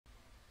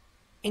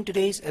In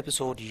today's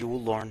episode, you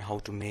will learn how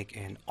to make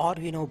an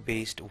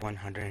Arduino-based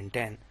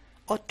 110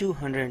 or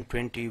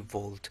 220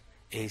 volt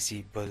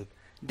AC bulb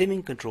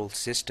dimming control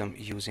system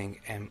using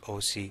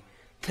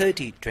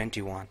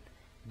MOC3021,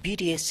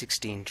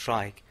 BTA16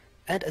 Triac,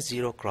 and a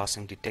zero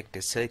crossing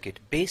detector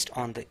circuit based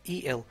on the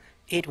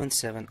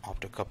EL817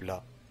 optocoupler.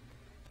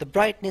 The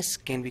brightness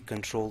can be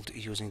controlled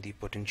using the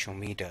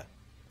potentiometer.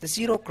 The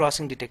zero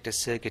crossing detector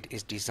circuit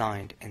is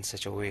designed in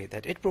such a way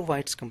that it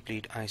provides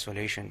complete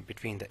isolation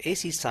between the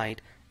AC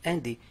side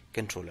and the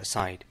controller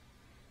side.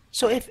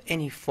 So if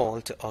any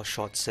fault or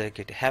short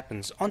circuit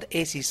happens on the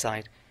AC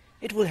side,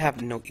 it will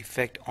have no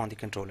effect on the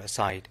controller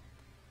side.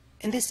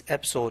 In this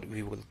episode,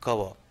 we will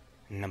cover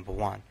number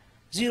 1,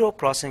 zero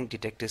crossing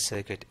detector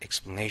circuit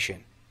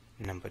explanation,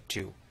 number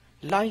 2,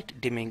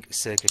 light dimming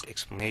circuit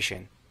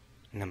explanation,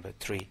 number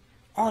 3,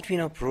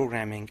 Arduino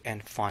programming,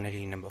 and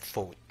finally number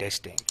 4,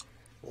 testing.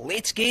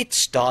 Let's get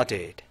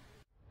started.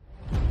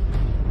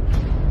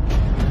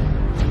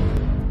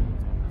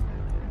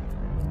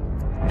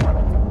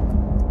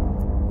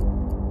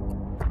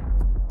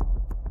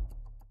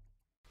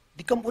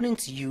 The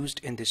components used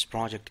in this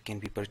project can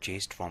be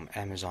purchased from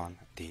Amazon.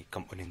 The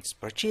components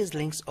purchase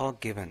links are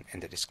given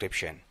in the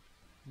description.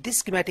 This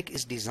schematic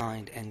is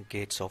designed in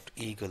GateSoft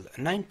Eagle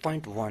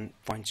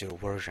 9.1.0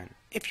 version.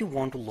 If you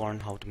want to learn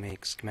how to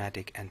make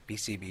schematic and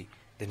PCB,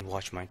 then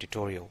watch my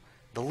tutorial.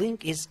 The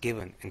link is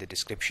given in the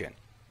description.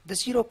 The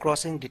zero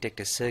crossing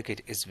detector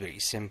circuit is very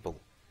simple.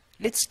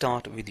 Let's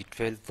start with the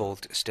 12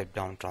 volt step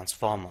down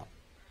transformer.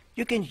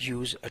 You can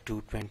use a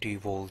 220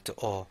 volt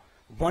or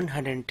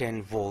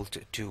 110 volt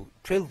to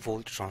 12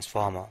 volt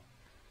transformer.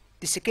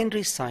 The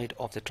secondary side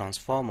of the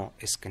transformer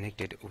is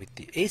connected with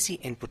the AC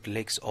input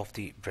legs of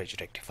the bridge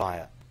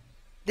rectifier.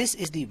 This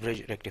is the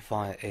bridge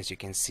rectifier. As you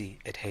can see,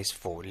 it has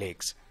 4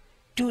 legs.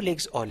 2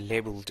 legs are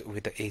labeled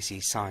with the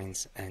AC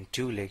signs and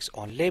 2 legs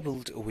are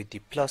labeled with the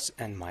plus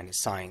and minus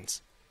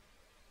signs.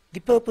 The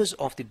purpose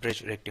of the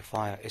bridge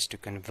rectifier is to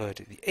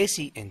convert the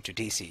AC into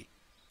DC.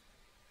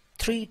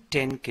 3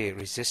 10K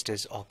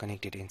resistors are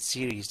connected in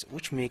series,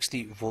 which makes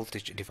the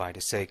voltage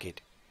divider circuit.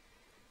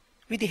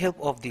 With the help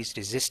of these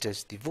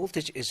resistors, the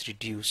voltage is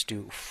reduced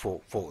to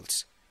 4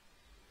 volts.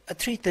 A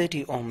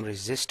 330 ohm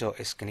resistor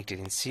is connected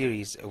in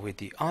series with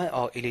the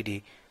IR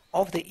LED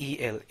of the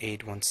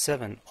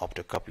EL817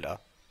 optocoupler.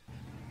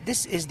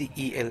 This is the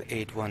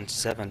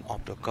EL817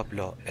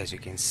 optocoupler. As you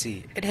can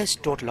see, it has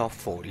total of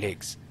 4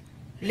 legs.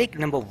 Leg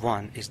number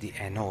 1 is the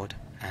anode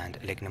and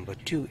leg number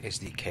 2 is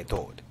the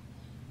cathode.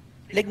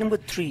 Leg number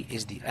 3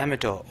 is the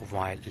emitter,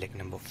 while leg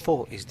number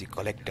 4 is the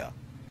collector.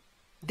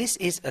 This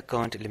is a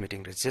current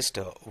limiting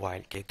resistor,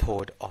 while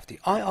cathode of the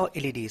IR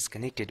LED is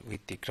connected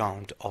with the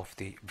ground of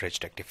the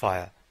bridge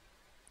rectifier.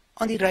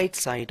 On the right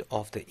side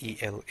of the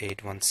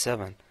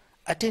EL817,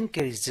 a 10K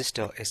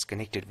resistor is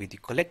connected with the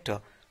collector,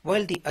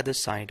 while the other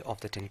side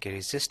of the 10K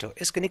resistor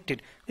is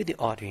connected with the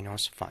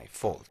Arduino's 5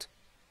 volt.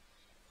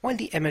 While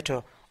the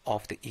emitter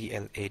of the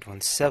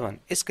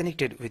EL817 is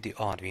connected with the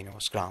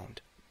Arduino's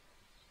ground.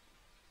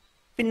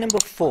 Pin number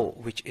 4,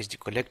 which is the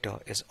collector,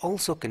 is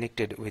also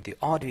connected with the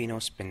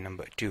Arduino's pin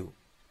number 2.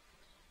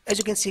 As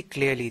you can see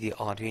clearly, the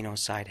Arduino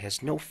side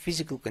has no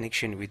physical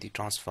connection with the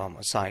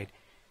transformer side,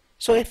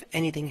 so if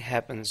anything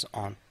happens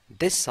on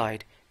this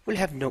side, it will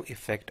have no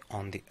effect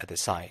on the other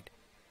side.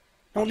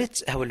 Now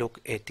let's have a look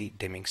at the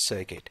dimming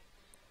circuit.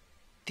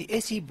 The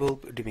AC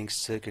bulb dimming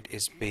circuit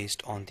is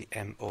based on the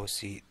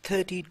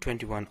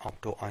MOC3021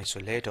 opto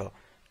isolator,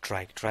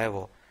 Triac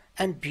driver,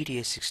 and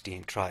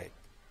BTA16 Triac.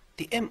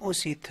 The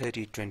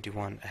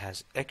MOC3021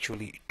 has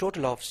actually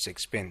total of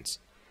 6 pins,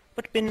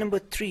 but pin number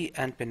 3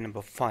 and pin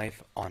number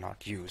 5 are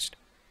not used.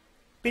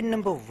 Pin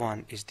number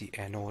 1 is the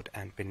anode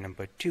and pin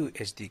number 2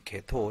 is the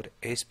cathode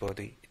as per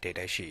the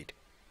datasheet.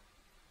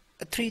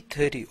 A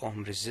 330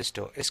 ohm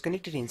resistor is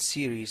connected in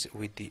series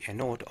with the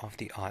anode of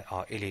the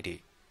IR LED.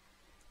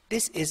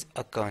 This is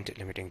a current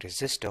limiting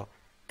resistor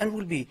and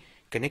will be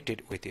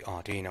connected with the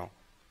Arduino.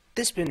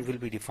 This pin will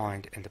be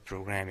defined in the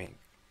programming.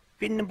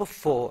 Pin number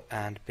 4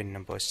 and pin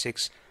number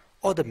 6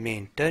 are the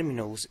main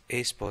terminals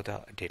as per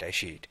the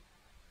datasheet.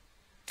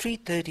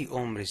 330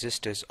 ohm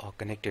resistors are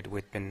connected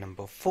with pin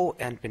number 4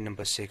 and pin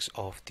number 6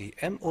 of the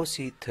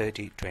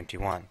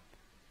MOC3021.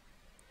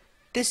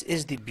 This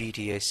is the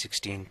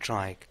BTA16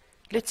 Triac.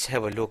 Let's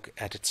have a look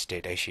at its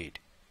datasheet.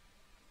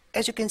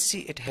 As you can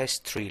see, it has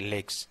 3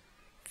 legs.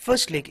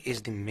 First leg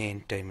is the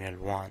main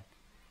terminal 1.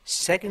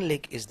 Second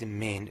leg is the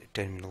main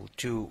terminal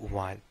 2,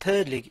 while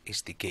third leg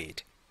is the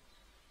gate.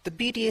 The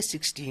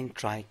BTA16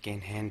 Triac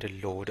can handle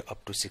load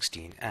up to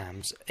 16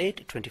 amps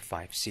at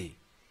 25C.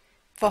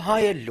 For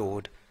higher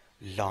load,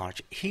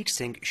 large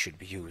heatsink should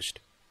be used.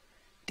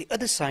 The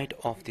other side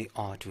of the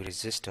R2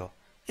 resistor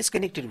is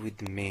connected with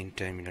the main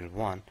terminal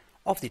 1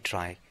 of the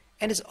Triac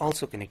and is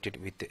also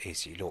connected with the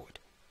AC load,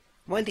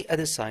 while the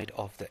other side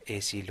of the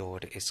AC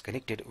load is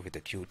connected with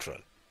the neutral.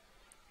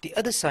 The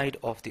other side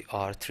of the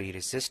R3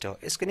 resistor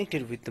is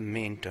connected with the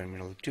main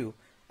terminal 2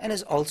 and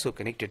is also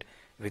connected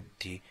with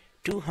the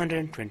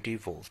 220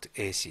 volt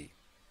AC.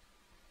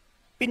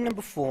 Pin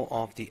number 4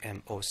 of the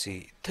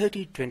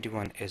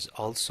MOC3021 is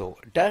also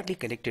directly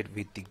connected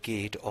with the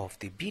gate of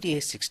the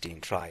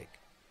BTA16 Triac.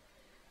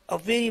 A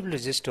variable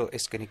resistor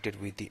is connected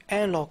with the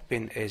analog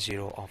pin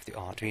A0 of the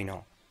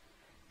Arduino.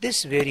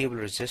 This variable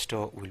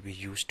resistor will be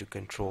used to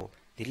control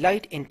the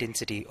light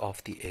intensity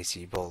of the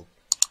AC bulb,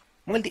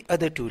 while the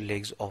other two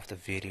legs of the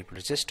variable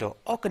resistor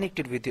are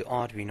connected with the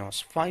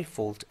Arduino's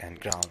 5V and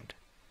ground.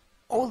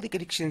 All the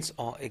connections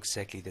are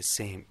exactly the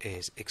same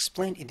as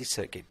explained in the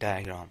circuit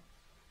diagram.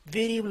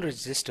 Variable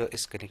resistor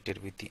is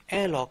connected with the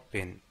analog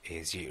pin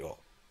A0.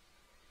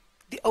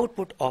 The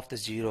output of the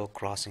zero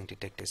crossing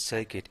detector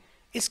circuit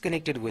is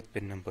connected with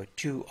pin number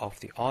 2 of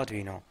the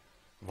Arduino,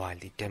 while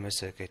the demo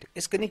circuit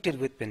is connected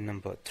with pin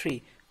number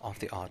 3 of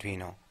the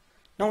Arduino.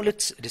 Now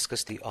let's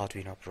discuss the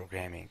Arduino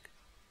programming.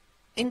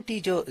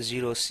 Integer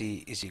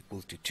 0c is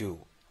equal to 2.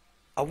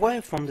 A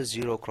wire from the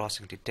zero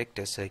crossing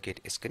detector circuit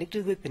is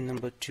connected with pin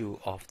number 2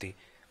 of the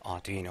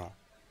Arduino.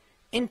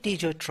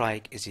 Integer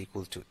Triac is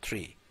equal to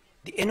 3.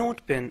 The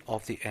anode pin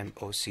of the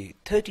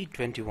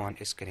MOC3021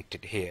 is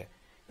connected here,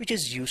 which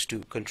is used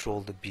to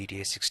control the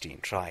BTA16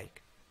 Triac.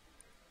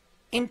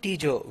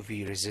 Integer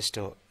V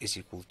resistor is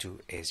equal to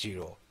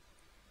A0.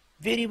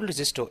 Variable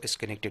resistor is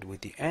connected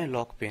with the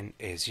analog pin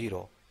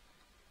A0.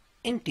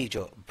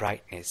 Integer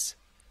brightness.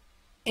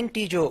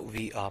 Integer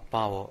VR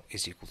power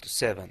is equal to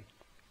 7.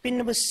 Pin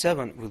number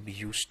 7 will be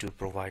used to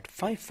provide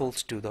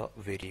 5V to the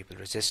variable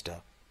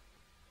resistor.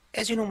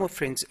 As you know, my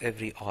friends,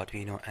 every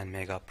Arduino and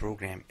Mega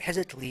program has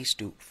at least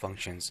two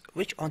functions,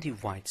 which are the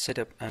void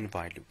setup and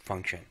void loop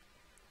function.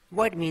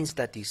 Void means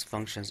that these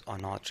functions are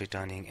not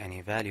returning any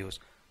values,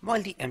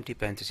 while the empty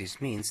parentheses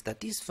means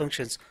that these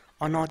functions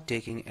are not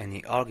taking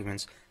any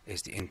arguments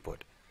as the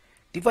input.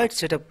 The void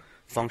setup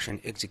function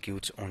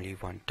executes only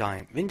one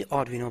time when the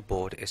Arduino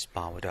board is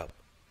powered up.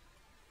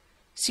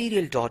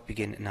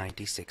 Serial.begin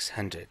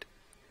 9600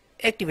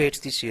 activates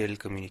the serial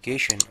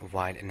communication,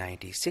 while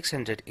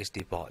 9600 is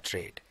the baud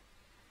rate.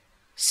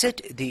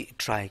 Set the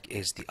Triac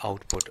as the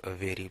output, a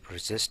variable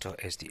resistor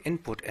as the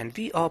input, and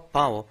VR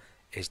power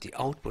as the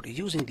output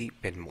using the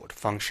pin mode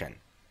function.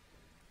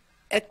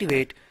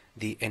 Activate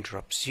the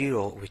interrupt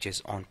 0, which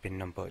is on pin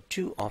number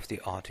 2 of the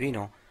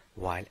Arduino,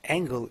 while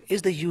angle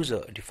is the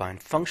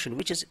user-defined function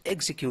which is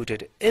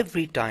executed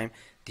every time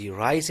the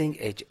rising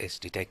edge is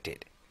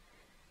detected.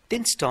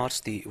 Then starts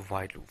the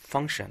void loop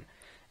function.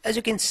 As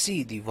you can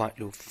see, the void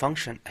loop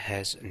function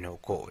has no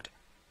code.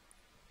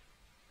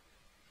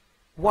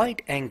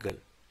 Void angle.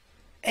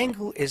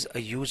 Angle is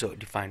a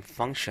user-defined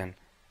function.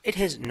 It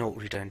has no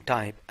return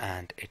type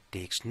and it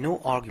takes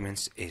no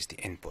arguments as the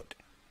input.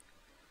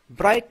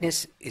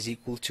 Brightness is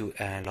equal to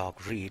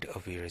analog read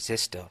of a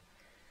resistor.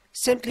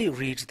 Simply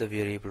reads the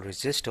variable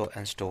resistor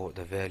and store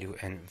the value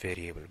in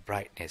variable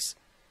brightness.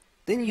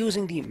 Then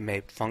using the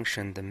map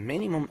function, the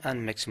minimum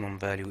and maximum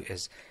value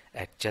is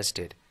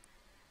adjusted.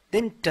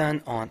 Then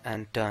turn on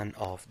and turn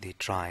off the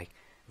Triac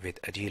with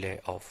a delay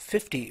of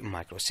 50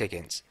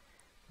 microseconds.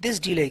 This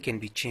delay can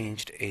be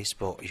changed as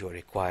per your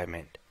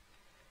requirement.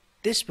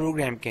 This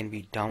program can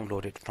be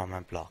downloaded from my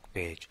blog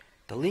page.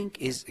 The link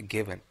is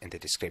given in the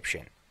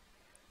description.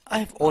 I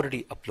have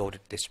already uploaded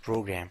this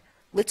program.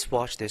 Let's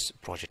watch this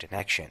project in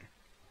action.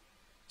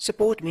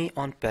 Support me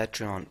on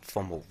Patreon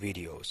for more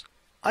videos.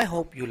 I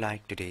hope you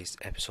liked today's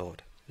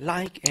episode.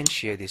 Like and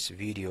share this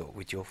video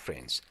with your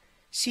friends.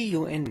 See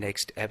you in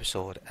next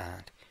episode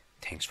and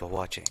thanks for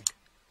watching.